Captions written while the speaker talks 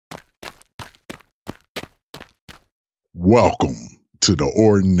Welcome to the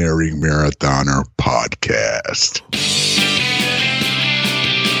Ordinary Marathoner Podcast.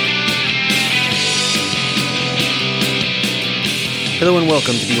 Hello and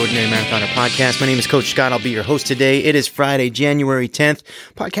welcome to the Ordinary Marathoner Podcast. My name is Coach Scott. I'll be your host today. It is Friday, January 10th.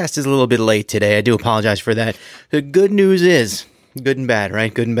 Podcast is a little bit late today. I do apologize for that. The good news is, good and bad,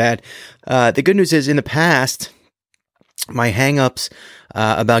 right? Good and bad. The good news is, in the past, my hang-ups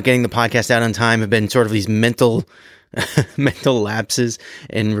about getting the podcast out on time have been sort of these mental lapses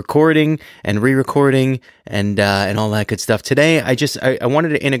in recording and re-recording and all that good stuff. Today, I wanted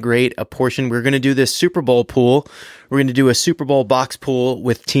to integrate a portion. We're going to do this Super Bowl pool. We're going to do a Super Bowl box pool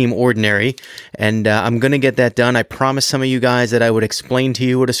with Team Ordinary, and I'm going to get that done. I promised some of you guys that I would explain to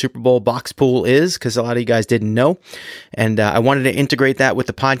you what a Super Bowl box pool is, because a lot of you guys didn't know, and I wanted to integrate that with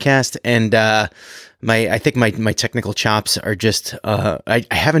the podcast, and I think my technical chops are just I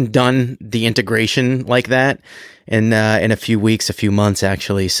haven't done the integration like that in a few months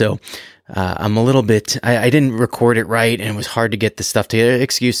actually. So I'm a little bit I didn't record it right, and it was hard to get the stuff together.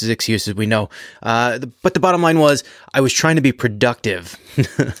 Excuses, we know. But the bottom line was I was trying to be productive.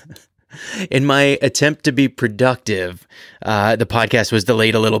 In my attempt to be productive, the podcast was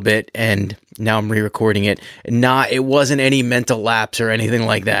delayed a little bit, and now I'm re-recording it. It wasn't any mental lapse or anything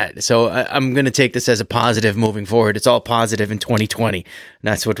like that. So I'm going to take this as a positive moving forward. It's all positive in 2020. And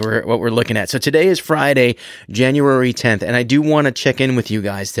that's what we're looking at. So today is Friday, January 10th, and I do want to check in with you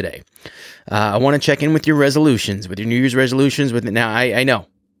guys today. I want to check in with your resolutions, with your New Year's resolutions. I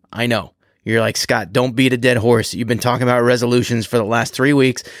know. You're like, Scott, don't beat a dead horse. You've been talking about resolutions for the last 3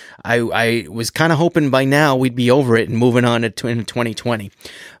 weeks. I was kind of hoping by now we'd be over it and moving on to 2020.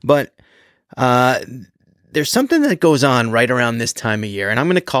 But there's something that goes on right around this time of year, and I'm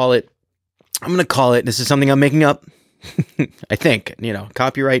going to call it, this is something I'm making up. I think,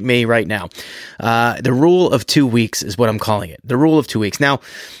 copyright me right now. The rule of 2 weeks is what I'm calling it. The rule of 2 weeks. Now,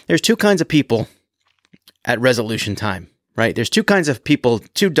 there's two kinds of people at resolution time. Right? There's two kinds of people,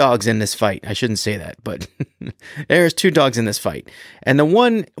 two dogs in this fight. I shouldn't say that, but there's two dogs in this fight. And the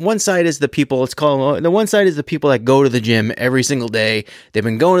one side is the people, the one side is the people that go to the gym every single day. They've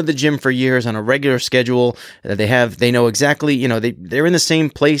been going to the gym for years on a regular schedule. They know exactly, they're in the same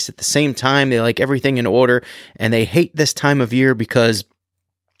place at the same time. They like everything in order, and they hate this time of year because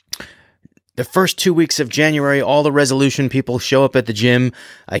the first 2 weeks of January, all the resolution people show up at the gym.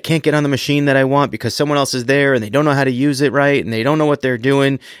 I can't get on the machine that I want because someone else is there and they don't know how to use it right and they don't know what they're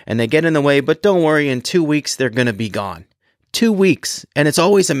doing and they get in the way. But don't worry, in 2 weeks, they're going to be gone. 2 weeks. And it's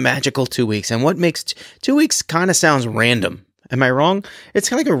always a magical 2 weeks. And what makes 2 weeks kind of sounds random. Am I wrong? It's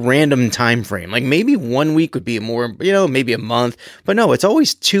kind of like a random time frame. Like maybe 1 week would be more, maybe a month. But no, it's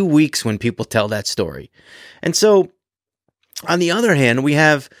always 2 weeks when people tell that story. And so, on the other hand, we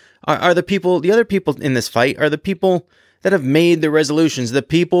have the other people in this fight are the people that have made the resolutions, the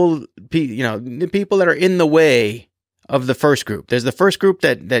people that are in the way of the first group. There's the first group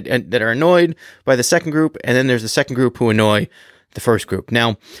that are annoyed by the second group, and then there's the second group who annoy the first group.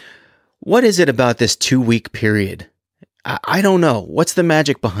 Now, what is it about this 2 week period? I don't know. What's the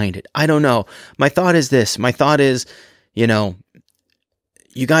magic behind it? I don't know. My thought is this. You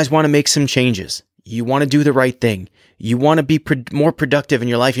guys want to make some changes. You want to do the right thing. You want to be more productive in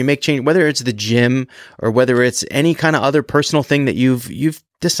your life. You make change, whether it's the gym or whether it's any kind of other personal thing that you've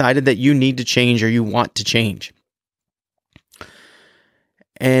decided that you need to change or you want to change.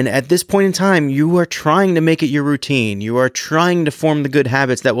 And at this point in time, you are trying to make it your routine. You are trying to form the good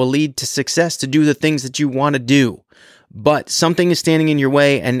habits that will lead to success, to do the things that you want to do. But something is standing in your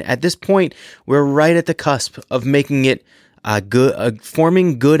way. And at this point, we're right at the cusp of making it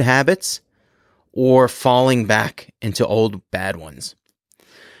forming good habits or falling back into old bad ones.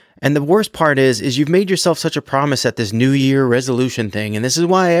 And the worst part is you've made yourself such a promise at this New Year resolution thing. And this is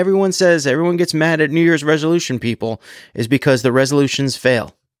why everyone gets mad at New Year's resolution people, is because the resolutions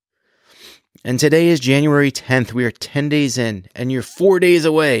fail. And today is January 10th. We are 10 days in, and you're 4 days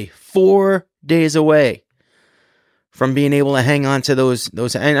away from being able to hang on to those.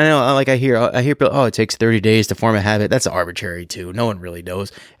 And I know, like I hear people, it takes 30 days to form a habit. That's arbitrary too. No one really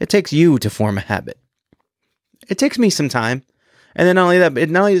knows. It takes you to form a habit. It takes me some time. And then not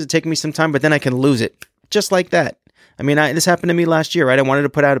only does it take me some time, but then I can lose it. Just like that. I mean, this happened to me last year, right? I wanted to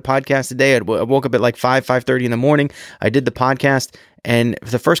put out a podcast today. I woke up at like 5:30 in the morning. I did the podcast, and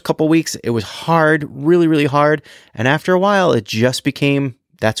for the first couple weeks, it was hard, really, really hard. And after a while, it just became,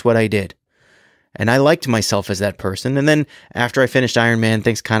 that's what I did. And I liked myself as that person. And then after I finished Ironman,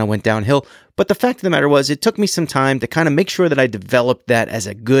 things kind of went downhill. But the fact of the matter was, it took me some time to kind of make sure that I developed that as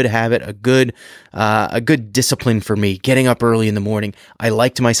a good habit, a good discipline for me. Getting up early in the morning, I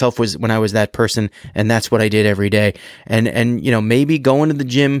liked myself when I was that person, and that's what I did every day. And maybe going to the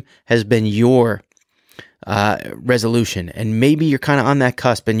gym has been your resolution, and maybe you're kind of on that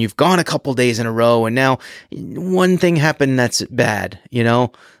cusp, and you've gone a couple days in a row, and now one thing happened that's bad.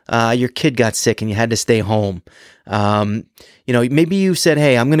 Your kid got sick and you had to stay home. Maybe you said,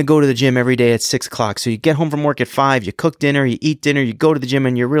 hey, I'm going to go to the gym every day at 6 o'clock. So you get home from work at 5, you cook dinner, you eat dinner, you go to the gym,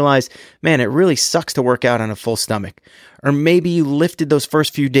 and you realize, man, it really sucks to work out on a full stomach. Or maybe you lifted those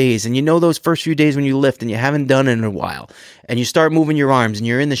first few days, and those first few days when you lift and you haven't done it in a while, and you start moving your arms, and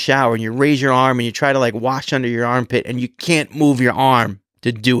you're in the shower and you raise your arm and you try to wash under your armpit, and you can't move your arm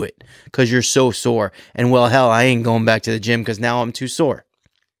to do it because you're so sore. And well, hell, I ain't going back to the gym because now I'm too sore.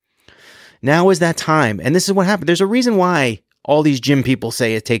 Now is that time. And this is what happened. There's a reason why all these gym people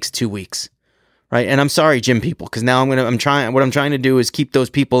say it takes 2 weeks, right? And I'm sorry, gym people, because now what I'm trying to do is keep those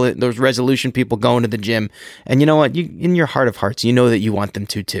people, those resolution people, going to the gym. And you know what? In your heart of hearts, you know that you want them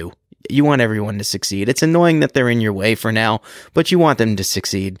to too. You want everyone to succeed. It's annoying that they're in your way for now, but you want them to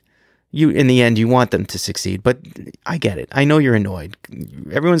succeed. In the end, you want them to succeed, but I get it. I know you're annoyed.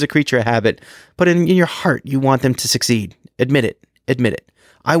 Everyone's a creature of habit, but in your heart, you want them to succeed. Admit it. Admit it.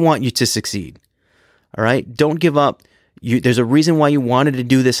 I want you to succeed. All right? Don't give up. There's a reason why you wanted to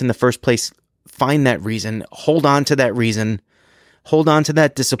do this in the first place. Find that reason. Hold on to that reason. Hold on to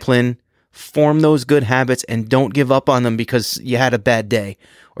that discipline. Form those good habits, and don't give up on them because you had a bad day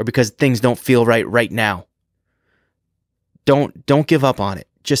or because things don't feel right now. Don't give up on it.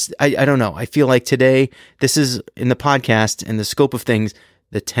 Just, I don't know. I feel like today, this is in the podcast and the scope of things,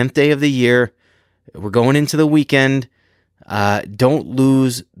 the 10th day of the year. We're going into the weekend. Don't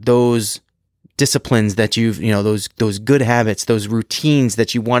lose those disciplines that those good habits, those routines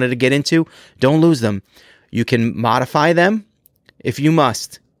that you wanted to get into. Don't lose them. You can modify them if you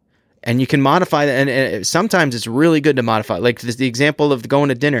must. And you can modify that. And sometimes it's really good to modify. Like the example of going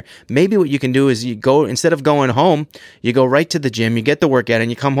to dinner. Maybe what you can do is instead of going home, you go right to the gym, you get the workout, and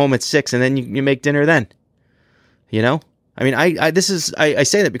you come home at 6, and then you make dinner then. I mean, I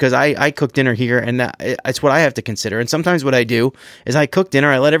say that because I cook dinner here, and it's what I have to consider. And sometimes what I do is I cook dinner,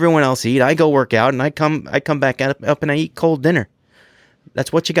 I let everyone else eat, I go work out, and I come back up and I eat cold dinner.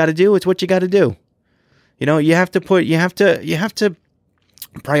 That's what you got to do. It's what you got to do. You have to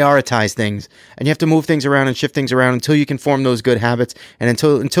prioritize things, and you have to move things around and shift things around until you can form those good habits, and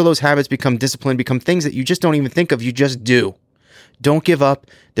until those habits become discipline, become things that you just don't even think of, you just do. Don't give up.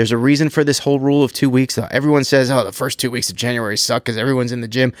 There's a reason for this whole rule of 2 weeks. Everyone says, the first 2 weeks of January suck because everyone's in the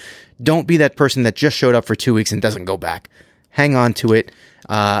gym. Don't be that person that just showed up for 2 weeks and doesn't go back. Hang on to it.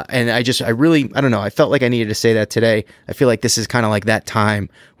 And I don't know. I felt like I needed to say that today. I feel like this is kind of like that time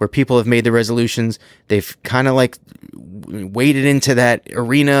where people have made the resolutions. They've kind of waded into that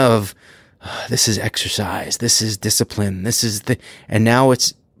arena of, this is exercise. This is discipline. And now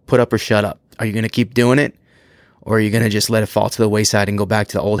it's put up or shut up. Are you going to keep doing it? Or are you going to just let it fall to the wayside and go back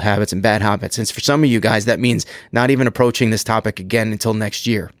to the old habits and bad habits? And for some of you guys, that means not even approaching this topic again until next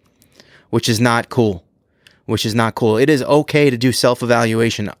year, which is not cool. It is okay to do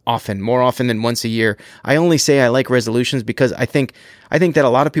self-evaluation more often than once a year. I only say I like resolutions because I think that a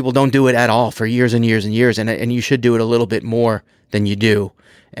lot of people don't do it at all for years and years and years, and you should do it a little bit more than you do.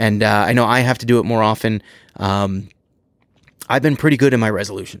 And I know I have to do it more often. I've been pretty good in my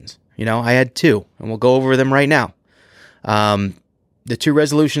resolutions. I had 2, and we'll go over them right now. The 2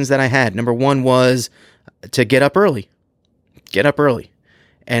 resolutions that I had, number 1 was to get up early.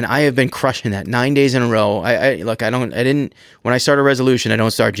 And I have been crushing that 9 days in a row. When I start a resolution, I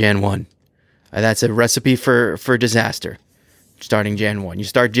don't start Jan 1. That's a recipe for disaster. Starting Jan 1. You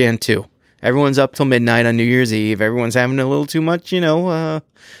start Jan 2. Everyone's up till midnight on New Year's Eve. Everyone's having a little too much, too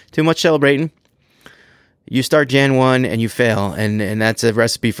much celebrating. You start Jan 1 and you fail, and that's a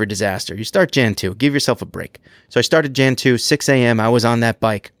recipe for disaster. You start Jan 2. Give yourself a break. So I started Jan 2, 6 a.m. I was on that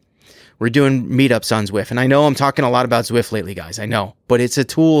bike. We're doing meetups on Zwift. And I know I'm talking a lot about Zwift lately, guys. I know. But it's a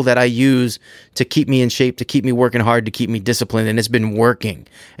tool that I use to keep me in shape, to keep me working hard, to keep me disciplined, and it's been working.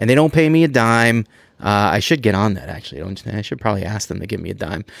 And they don't pay me a dime. I should get on that, actually. I should probably ask them to give me a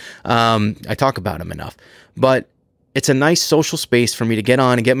dime. I talk about them enough. But it's a nice social space for me to get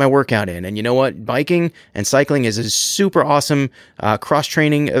on and get my workout in. And you know what? Biking and cycling is a super awesome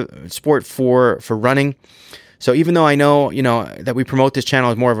cross-training sport for running. So even though I know, that we promote this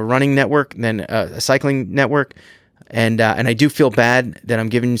channel as more of a running network than a cycling network, And I do feel bad that I'm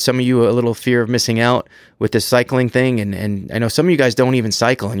giving some of you a little fear of missing out with this cycling thing. And I know some of you guys don't even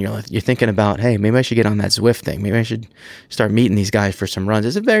cycle, and you're thinking about, hey, maybe I should get on that Zwift thing. Maybe I should start meeting these guys for some runs.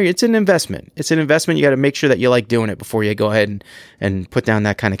 It's an investment. It's an investment. You got to make sure that you like doing it before you go ahead and put down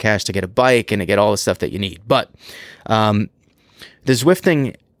that kind of cash to get a bike and to get all the stuff that you need. But the Zwift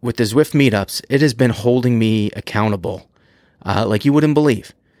thing with the Zwift meetups, it has been holding me accountable like you wouldn't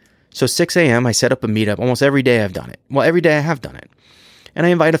believe. So 6 a.m., I set up a meetup. Almost every day I've done it. Well, every day I have done it. And I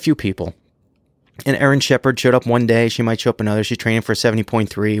invite a few people. And Erin Shepard showed up one day. She might show up another. She's training for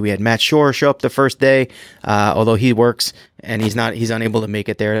 70.3. We had Matt Shore show up the first day, although he works and he's unable to make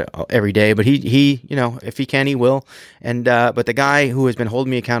it there every day. But he if he can, he will. And but the guy who has been holding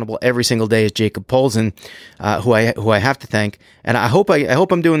me accountable every single day is Jacob Polson, who I have to thank. And I hope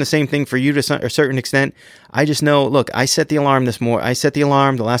I'm doing the same thing for you to a certain extent. I just know, look, I set the alarm this morning. I set the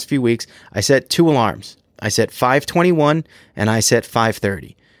alarm the last few weeks. I set 2 alarms. I set 5:21 and I set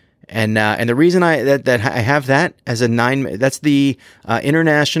 5:30. And the reason I have that as a 9, that's the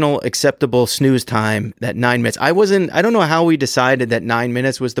international acceptable snooze time, that 9 minutes. I don't know how we decided that 9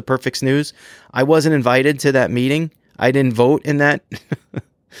 minutes was the perfect snooze. I wasn't invited to that meeting. I didn't vote in that.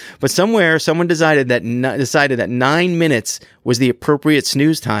 But somewhere someone decided that 9 minutes was the appropriate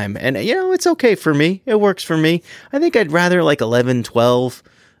snooze time. And it's okay for me. It works for me. I think I'd rather like 11, 12.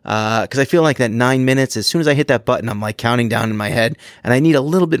 Because I feel like that 9 minutes, as soon as I hit that button, I'm like counting down in my head, and I need a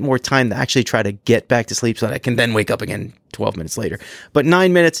little bit more time to actually try to get back to sleep so that I can then wake up again 12 minutes later. But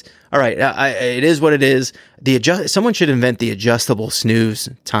 9 minutes, all right, it is what it is. Someone should invent the adjustable snooze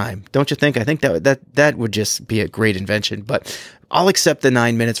time, don't you think? I think that would just be a great invention. But I'll accept the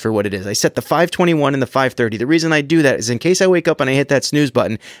 9 minutes for what it is. I set the 5:21 and the 5:30. The reason I do that is in case I wake up and I hit that snooze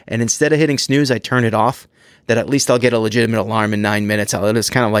button, and instead of hitting snooze, I turn it off, that at least I'll get a legitimate alarm in 9 minutes. It's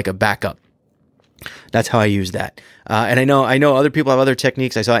kind of like a backup. That's how I use that. And I know other people have other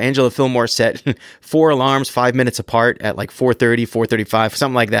techniques. I saw Angela Fillmore set 4 alarms 5 minutes apart at like 4:30, 4:35,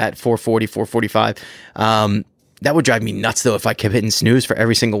 something like that, 4:40, 4:45. That would drive me nuts, though, if I kept hitting snooze for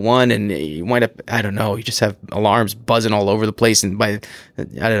every single one, and you wind up, I don't know, you just have alarms buzzing all over the place, and I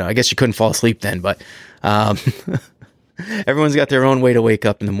don't know, I guess you couldn't fall asleep then, but everyone's got their own way to wake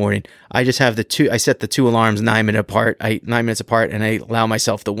up in the morning. I just have I set the 2 alarms 9 minutes apart, and I allow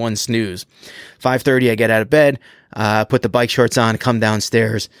myself the 1 snooze. 5:30, I get out of bed, put the bike shorts on, come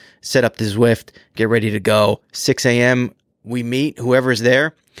downstairs, set up the Zwift, get ready to go. 6 a.m., we meet, whoever's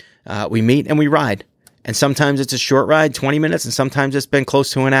there, we meet and we ride. And sometimes it's a short ride, 20 minutes, and sometimes it's been close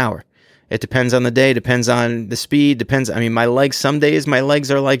to an hour. It depends on the day, depends on the speed, some days my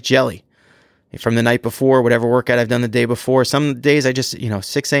legs are like jelly from the night before, whatever workout I've done the day before. Some days I just,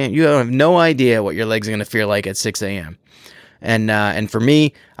 6 a.m., you have no idea what your legs are going to feel like at 6 a.m. And for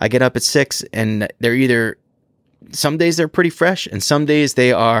me, I get up at 6 and some days they're pretty fresh and some days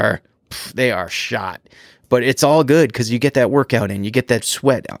they are shot. But it's all good because you get that workout in, you get that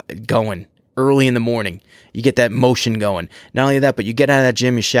sweat going early in the morning. You get that motion going. Not only that, but you get out of that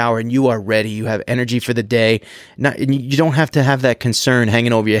gym, you shower, and you are ready. You have energy for the day. You don't have to have that concern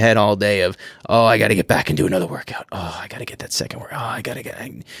hanging over your head all day of, oh, I got to get back and do another workout. Oh, I got to get that second workout. Oh,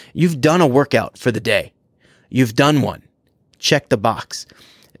 You've done a workout for the day. You've done one. Check the box.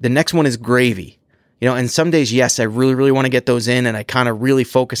 The next one is gravy. And some days, yes, I really, really want to get those in, and I kind of really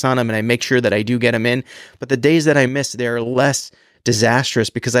focus on them, and I make sure that I do get them in. But the days that I miss, they're less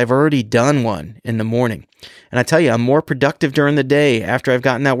disastrous because I've already done one in the morning. And I tell you, I'm more productive during the day after I've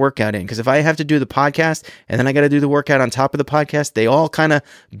gotten that workout in. Because if I have to do the podcast and then I got to do the workout on top of the podcast, they all kind of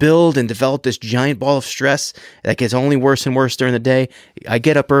build and develop this giant ball of stress that gets only worse and worse during the day. I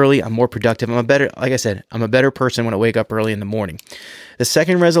get up early. I'm more productive. Like I said, I'm a better person when I wake up early in the morning. The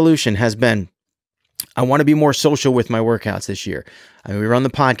second resolution has been, I want to be more social with my workouts this year. We run the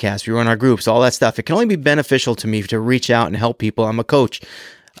podcast, we run our groups, all that stuff. It can only be beneficial to me to reach out and help people. I'm a coach,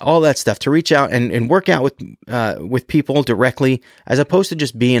 all that stuff, to reach out and work out with people directly as opposed to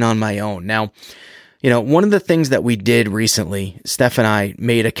just being on my own. Now, one of the things that we did recently, Steph and I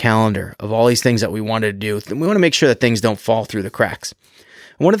made a calendar of all these things that we wanted to do. We want to make sure that things don't fall through the cracks.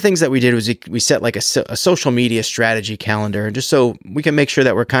 One of the things that we did was we set like a social media strategy calendar, just so we can make sure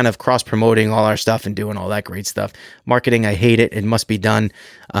that we're kind of cross-promoting all our stuff and doing all that great stuff. Marketing, I hate it. It must be done.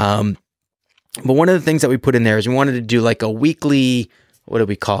 But one of the things that we put in there is we wanted to do like a weekly, what do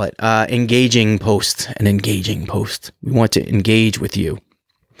we call it? Engaging post, an engaging post. We want to engage with you.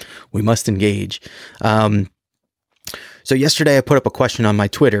 We must engage. So yesterday I put up a question on my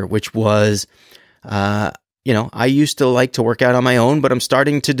Twitter, which was, I used to like to work out on my own, but I'm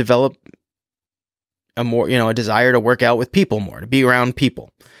starting to develop a desire to work out with people more, to be around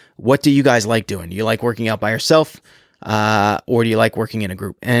people. what do you guys like doing? Do you like working out by yourself, or do you like working in a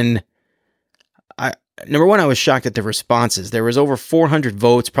group? And number one, I was shocked at the responses. There was over 400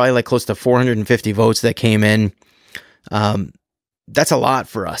 votes, probably like close to 450 votes that came in. That's a lot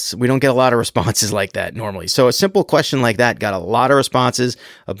for us. We don't get a lot of responses like that normally. So a simple question like that got a lot of responses,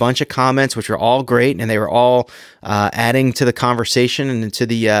 a bunch of comments, which were all great, and they were all adding to the conversation and to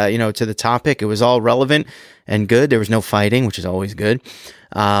the to the topic. It was all relevant and good. There was no fighting, which is always good.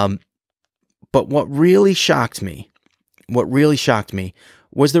 But what really shocked me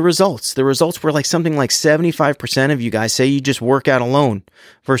was the results. The results were like something like 75% of you guys say you just work out alone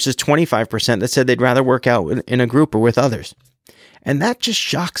versus 25% that said they'd rather work out in a group or with others. And that just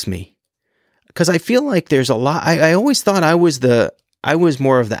shocks me because I feel like there's a lot. I always thought I was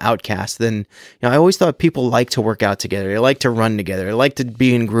more of the outcast than, I always thought people like to work out together. They like to run together. They like to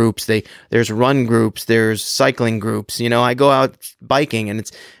be in groups. There's run groups. There's cycling groups. I go out biking and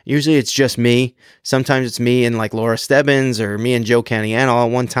it's usually just me. Sometimes it's me and like Laura Stebbins or me and Joe Caniano all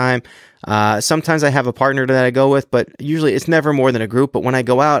at one time. Sometimes I have a partner that I go with, but usually it's never more than a group. But when I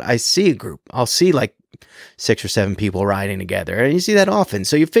go out, I see a group. I'll see like 6 or 7 people riding together, and you see that often.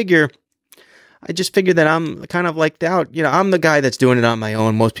 So I just figure that I'm kind of like I'm the guy that's doing it on my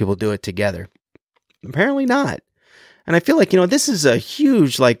own. Most people do it together. Apparently not. And I feel like, this is a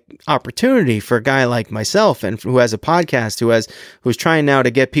huge opportunity for a guy like myself and who has a podcast, who's trying now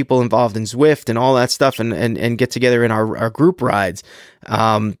to get people involved in Zwift and all that stuff and get together in our group rides.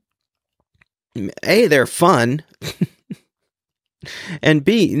 A, they're fun. And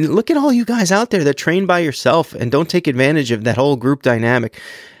B, look at all you guys out there that train by yourself and don't take advantage of that whole group dynamic.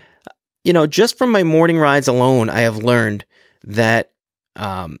 Just from my morning rides alone, I have learned that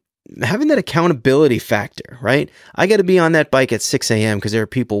having that accountability factor, right? I got to be on that bike at 6 a.m. because there are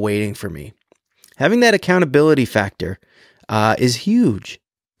people waiting for me. Having that accountability factor is huge.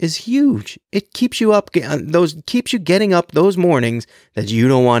 It keeps you up, keeps you getting up those mornings that you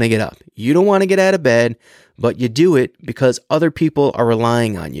don't want to get up. You don't want to get out of bed, but you do it because other people are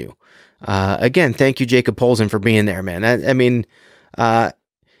relying on you. Again, thank you, Jacob Polson, for being there, man.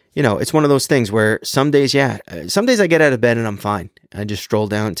 It's one of those things where some days I get out of bed and I'm fine. I just stroll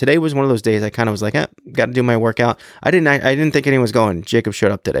down. Today was one of those days I kind of was like, got to do my workout. I didn't think anyone was going. Jacob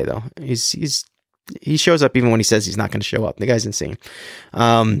showed up today though. He shows up even when he says he's not going to show up. The guy's insane.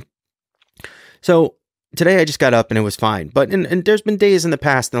 So today I just got up and it was fine. But and there's been days in the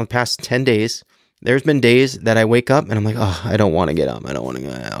past 10 days, there's been days that I wake up and I'm like, I don't want to get up. I don't want to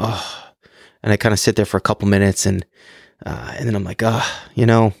get up. And I kind of sit there for a couple minutes and then I'm like, I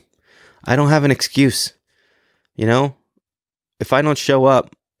don't have an excuse. If I don't show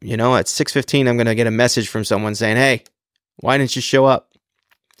up, at 6:15, I'm going to get a message from someone saying, hey, why didn't you show up?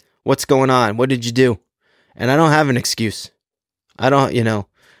 What's going on? What did you do? And I don't have an excuse. I don't,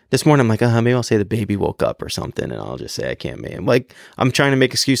 this morning I'm like, maybe I'll say the baby woke up or something. And I'll just say I can't, man. I'm trying to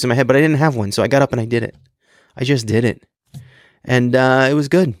make excuse in my head, but I didn't have one. So I got up and I did it. I just did it. And it was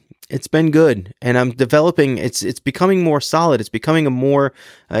good. It's been good, and I'm developing. It's becoming more solid. It's becoming a more,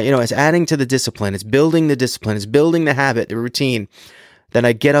 it's adding to the discipline. It's building the discipline. It's building the habit, the routine. Then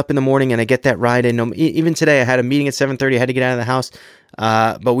I get up in the morning and I get that ride in. Even today, I had a meeting at 7:30. I had to get out of the house,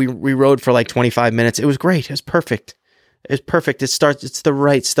 but we rode for like 25 minutes. It was great. It was perfect. It's perfect. It's the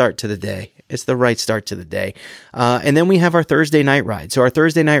right start to the day. And then we have our Thursday night ride. So our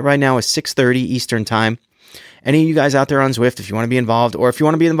Thursday night ride now is 6:30 Eastern time. Any of you guys out there on Zwift, if you want to be involved, or if you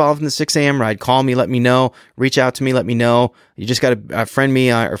want to be involved in the 6 a.m. ride, call me, let me know, reach out to me, let me know. You just got to friend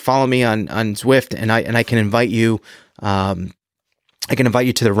me or follow me on Zwift, and I can invite you. I can invite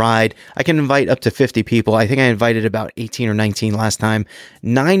you to the ride. I can invite up to 50 people. I think I invited about 18 or 19 last time.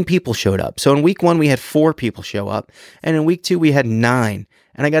 9 people showed up. So in week 1, we had 4 people show up, and in week 2, we had 9.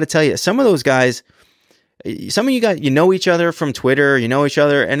 And I got to tell you, some of those guys, some of you guys, know each other from Twitter, each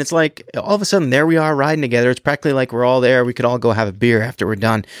other, and it's like all of a sudden there we are riding together. It's practically like we're all there. We could all go have a beer after we're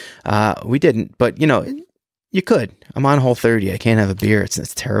done. We didn't, but you could. I'm on Whole 30. I can't have a beer.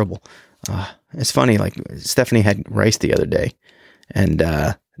 It's terrible. It's funny. Like Stephanie had rice the other day, and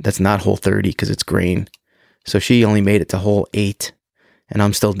that's not Whole 30 because it's green. So she only made it to Whole 8, and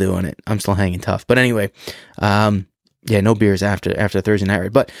I'm still doing it. I'm still hanging tough. But anyway, no beers after Thursday night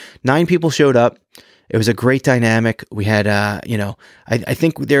ride. But 9 people showed up. It was a great dynamic. We had, I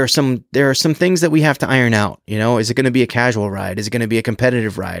think there are some things that we have to iron out. Is it going to be a casual ride? Is it going to be a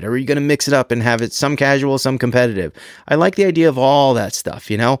competitive ride? Or are you going to mix it up and have it some casual, some competitive? I like the idea of all that stuff.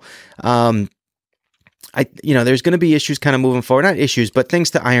 There's going to be issues kind of moving forward, not issues, but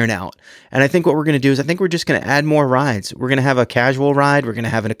things to iron out. And I think what we're going to do is we're just going to add more rides. We're going to have a casual ride. We're going to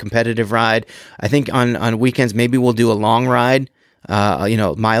have a competitive ride. I think on weekends, maybe we'll do a long ride.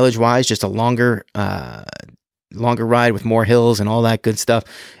 Mileage wise, just a longer ride with more hills and all that good stuff.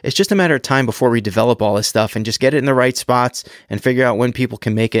 It's just a matter of time before we develop all this stuff and just get it in the right spots and figure out when people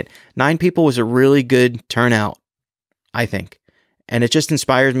can make it. 9 people was a really good turnout, I think. And it just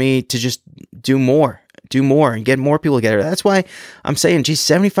inspires me to just do more and get more people together. That's why I'm saying, geez,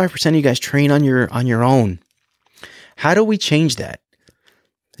 75% of you guys train on your own. How do we change that?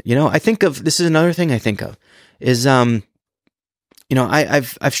 I think of, this is another thing I think of is, I've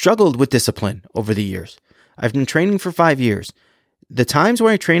struggled with discipline over the years. I've been training for 5 years. The times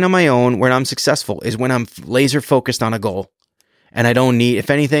where I train on my own, where I'm successful, is when I'm laser focused on a goal. And I don't need, if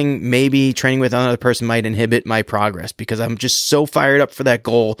anything, maybe training with another person might inhibit my progress because I'm just so fired up for that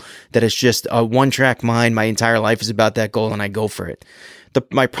goal that it's just a one-track mind. My entire life is about that goal and I go for it.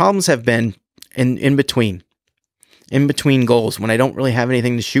 My problems have been in between goals when I don't really have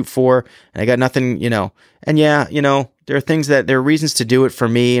anything to shoot for and I got nothing, and there are reasons to do it for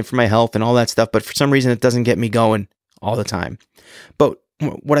me and for my health and all that stuff. But for some reason, it doesn't get me going all the time. But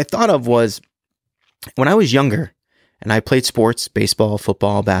what I thought of was when I was younger and I played sports, baseball,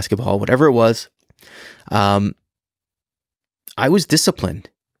 football, basketball, whatever it was, I was disciplined.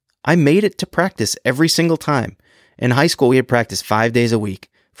 I made it to practice every single time. In high school, we had practice 5 days a week.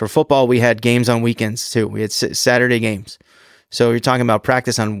 For football, we had games on weekends too. We had Saturday games. So you're talking about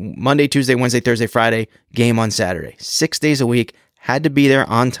practice on Monday, Tuesday, Wednesday, Thursday, Friday, game on Saturday. 6 days a week, had to be there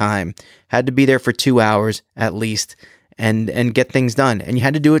on time, had to be there for 2 hours at least and get things done. And you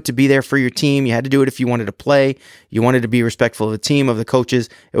had to do it to be there for your team. You had to do it if you wanted to play. You wanted to be respectful of the team, of the coaches.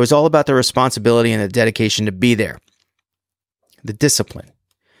 It was all about the responsibility and the dedication to be there. The discipline.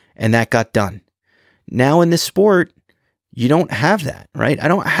 And that got done. Now in this sport, you don't have that, right? I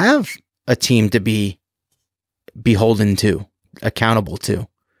don't have a team to be beholden to, accountable to,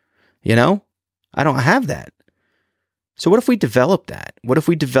 I don't have that. So what if we develop that? What if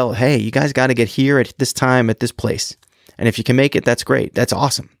we develop, hey, you guys got to get here at this time, at this place. And if you can make it, that's great. That's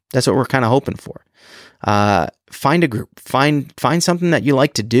awesome. That's what we're kind of hoping for. Find a group, find something that you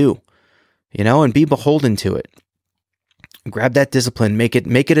like to do, and be beholden to it. Grab that discipline, make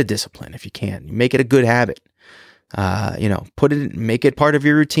it a discipline if you can. Make it a good habit. Make it part of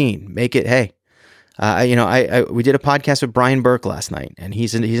your routine. Make it, hey, we did a podcast with Brian Burke last night, and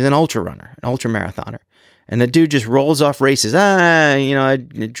he's an ultra runner, an ultra marathoner. And the dude just rolls off races. I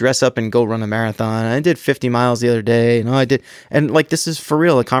dress up and go run a marathon. I did 50 miles the other day. I did. And this is for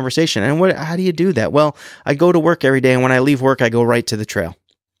real, a conversation. And how do you do that? Well, I go to work every day. And when I leave work, I go right to the trail.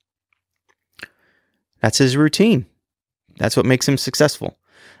 That's his routine. That's what makes him successful.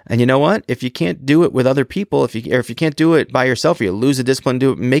 And you know what? If you can't do it with other people, if you can't do it by yourself, or you lose the discipline,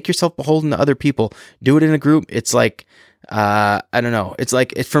 do it. Make yourself beholden to other people. Do it in a group. It's like, I don't know. It's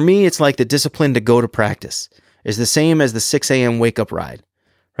like, for me, it's like the discipline to go to practice is the same as the 6 a.m. wake up ride,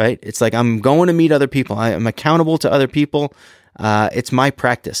 right? It's like, I'm going to meet other people. I'm accountable to other people. It's my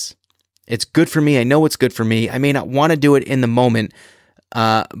practice. It's good for me. I know it's good for me. I may not want to do it in the moment,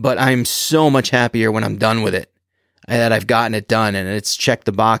 but I'm so much happier when I'm done with it, that I've gotten it done and it's checked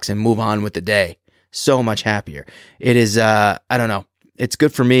the box and move on with the day. So much happier. It is, I don't know. It's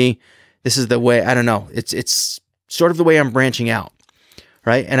good for me. This is the way, I don't know. It's sort of the way I'm branching out.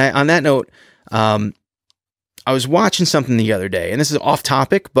 Right. And on that note, I was watching something the other day, and this is off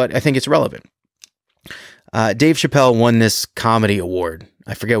topic, but I think it's relevant. Dave Chappelle won this comedy award.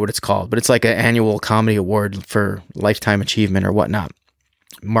 I forget what it's called, but it's like an annual comedy award for lifetime achievement or whatnot.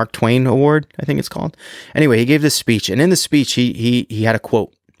 Mark Twain Award, I think it's called. Anyway, he gave this speech, and in the speech, he had a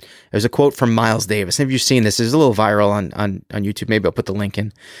quote. It was a quote from Miles Davis. And if you've seen this, it's a little viral on YouTube. Maybe I'll put the link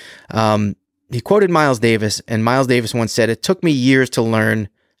in. He quoted Miles Davis, and Miles Davis once said, "It took me years to learn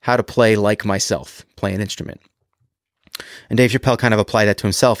how to play like myself, play an instrument." And Dave Chappelle kind of applied that to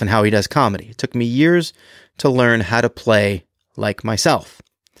himself and how he does comedy. It took me years to learn how to play like myself.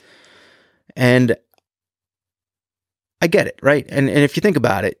 And I get it, right? And if you think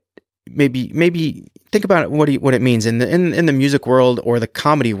about it, maybe think about it, what it means in the music world or the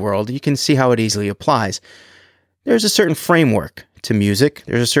comedy world. You can see how it easily applies. There's a certain framework to music.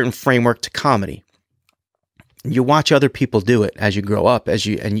 There's a certain framework to comedy. You watch other people do it as you grow up, and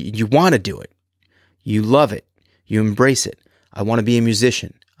you want to do it. You love it. You embrace it. I want to be a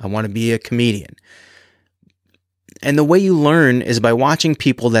musician. I want to be a comedian. And the way you learn is by watching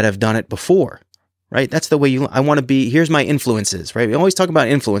people that have done it before, right? That's the way I want to be. Here's my influences, right? We always talk about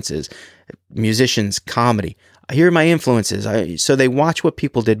influences, musicians, comedy. Here are my influences. So they watch what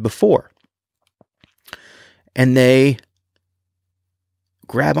people did before. And they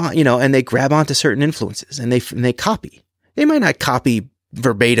grab on, and they grab onto certain influences and they copy. They might not copy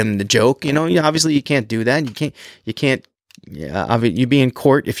verbatim the joke, obviously you can't do that. You can't you'd be in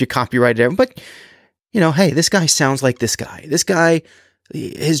court if you copyrighted it. But, hey, this guy sounds like this guy. This guy,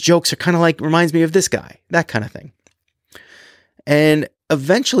 his jokes are kind of like, reminds me of this guy, that kind of thing. And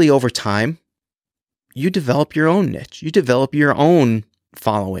eventually over time, you develop your own niche. You develop your own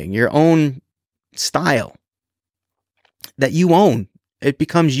following, your own style that you own. It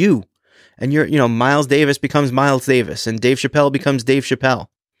becomes you. And Miles Davis becomes Miles Davis, and Dave Chappelle becomes Dave Chappelle.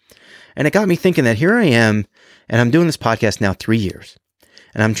 And it got me thinking that here I am, and I'm doing this podcast now 3 years,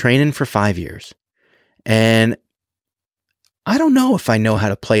 and I'm training for 5 years. And I don't know if I know how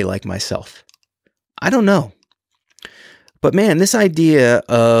to play like myself. I don't know. But man, this idea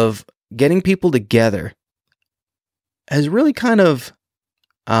of getting people together has really kind of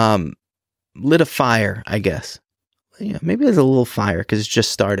lit a fire, I guess. Maybe there's a little fire because it's just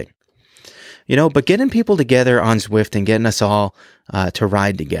starting. But getting people together on Zwift and getting us all to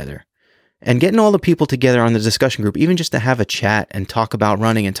ride together and getting all the people together on the discussion group, even just to have a chat and talk about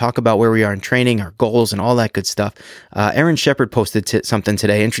running and talk about where we are in training, our goals and all that good stuff. Erin Shepard posted something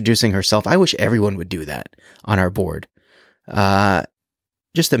today introducing herself. I wish everyone would do that on our board.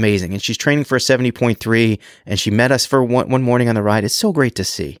 Just amazing. And she's training for a 70.3 and she met us for one morning on the ride. It's so great to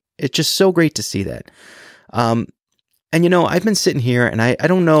see. It's just so great to see that. And I've been sitting here and I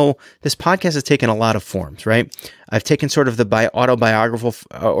don't know, this podcast has taken a lot of forms, right? I've taken sort of the autobiographical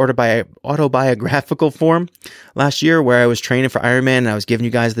form last year where I was training for Ironman and I was giving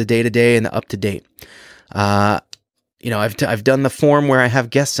you guys the day-to-day and the up-to-date. I've done the form where I have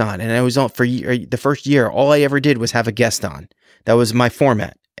guests on, and I was on for the first year. All I ever did was have a guest on. That was my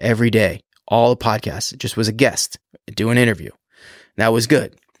format every day. All the podcasts, it just was a guest, do an interview. That was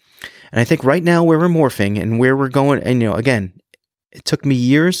good. And I think right now where we're morphing and where we're going, and again, it took me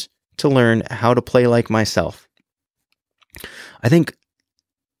years to learn how to play like myself. I think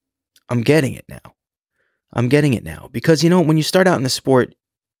I'm getting it now. I'm getting it now because, when you start out in the sport,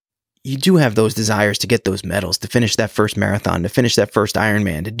 you do have those desires to get those medals, to finish that first marathon, to finish that first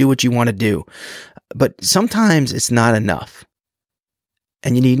Ironman, to do what you want to do. But sometimes it's not enough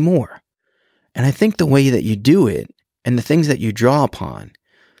and you need more. And I think the way that you do it and the things that you draw upon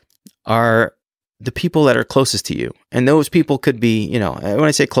are the people that are closest to you. And those people could be, when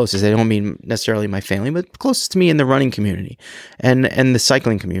I say closest, I don't mean necessarily my family, but closest to me in the running community and the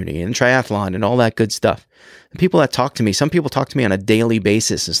cycling community and triathlon and all that good stuff. The people that talk to me, some people talk to me on a daily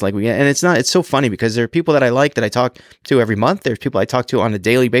basis. It's like, and it's so funny because there are people that I like that I talk to every month. There's people I talk to on a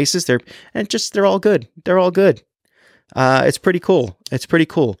daily basis. They're all good. They're all good. It's pretty cool. It's pretty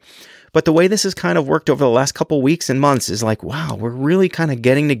cool. But the way this has kind of worked over the last couple of weeks and months is like, wow, we're really kind of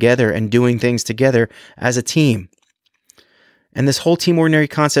getting together and doing things together as a team. And this whole Team Ordinary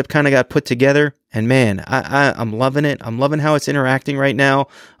concept kind of got put together. And man, I'm loving it. I'm loving how it's interacting right now.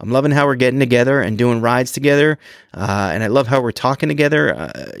 I'm loving how we're getting together and doing rides together. And I love how we're talking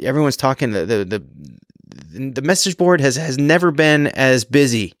together. Everyone's talking. The message board has never been as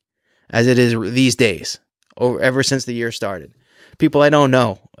busy as it is these days, ever since the year started. People I don't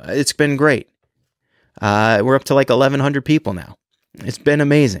know. It's been great. We're up to like 1,100 people now. It's been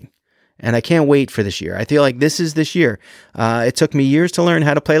amazing. And I can't wait for this year. I feel like this is this year. It took me years to learn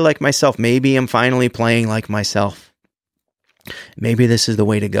how to play like myself. Maybe I'm finally playing like myself. Maybe this is the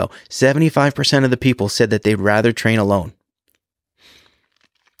way to go. 75% of the people said that they'd rather train alone.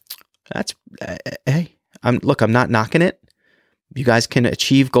 That's, hey, I'm not knocking it. You guys can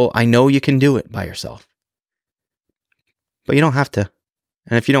achieve goal. I know you can do it by yourself. But you don't have to.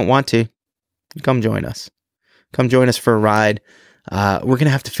 And if you don't want to, come join us. Come join us for a ride. We're going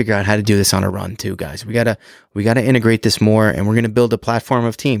to have to figure out how to do this on a run too, guys. We got to integrate this more, and we're going to build a platform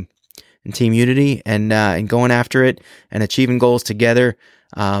of team and team unity and going after it and achieving goals together.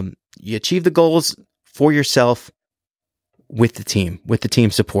 You achieve the goals for yourself with the team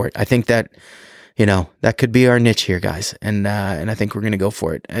support. I think that, that could be our niche here, guys. And I think we're going to go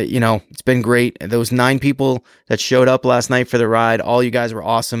for it. It's been great. Those 9 people that showed up last night for the ride, all you guys were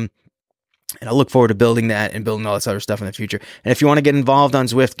awesome. And I look forward to building that and building all this other stuff in the future. And if you want to get involved on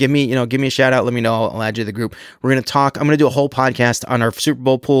Zwift, give me a shout out. Let me know. I'll add you to the group. We're going to talk. I'm going to do a whole podcast on our Super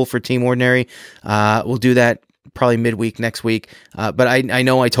Bowl pool for Team Ordinary. We'll do that probably midweek next week. But I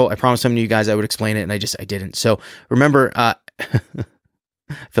know I promised some of you guys I would explain it, and I didn't. So remember, I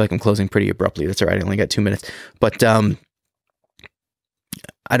feel like I'm closing pretty abruptly. That's all right. I only got 2 minutes. But I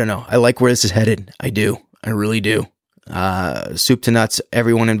don't know. I like where this is headed. I do. I really do. Soup to nuts,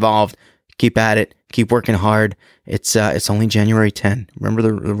 everyone involved. Keep at it. Keep working hard. It's only January 10. Remember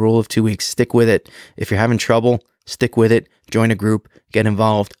the rule of 2 weeks. Stick with it. If you're having trouble, stick with it. Join a group. Get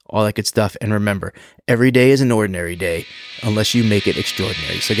involved. All that good stuff. And remember, every day is an ordinary day unless you make it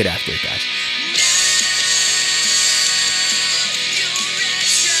extraordinary. So get after it, guys.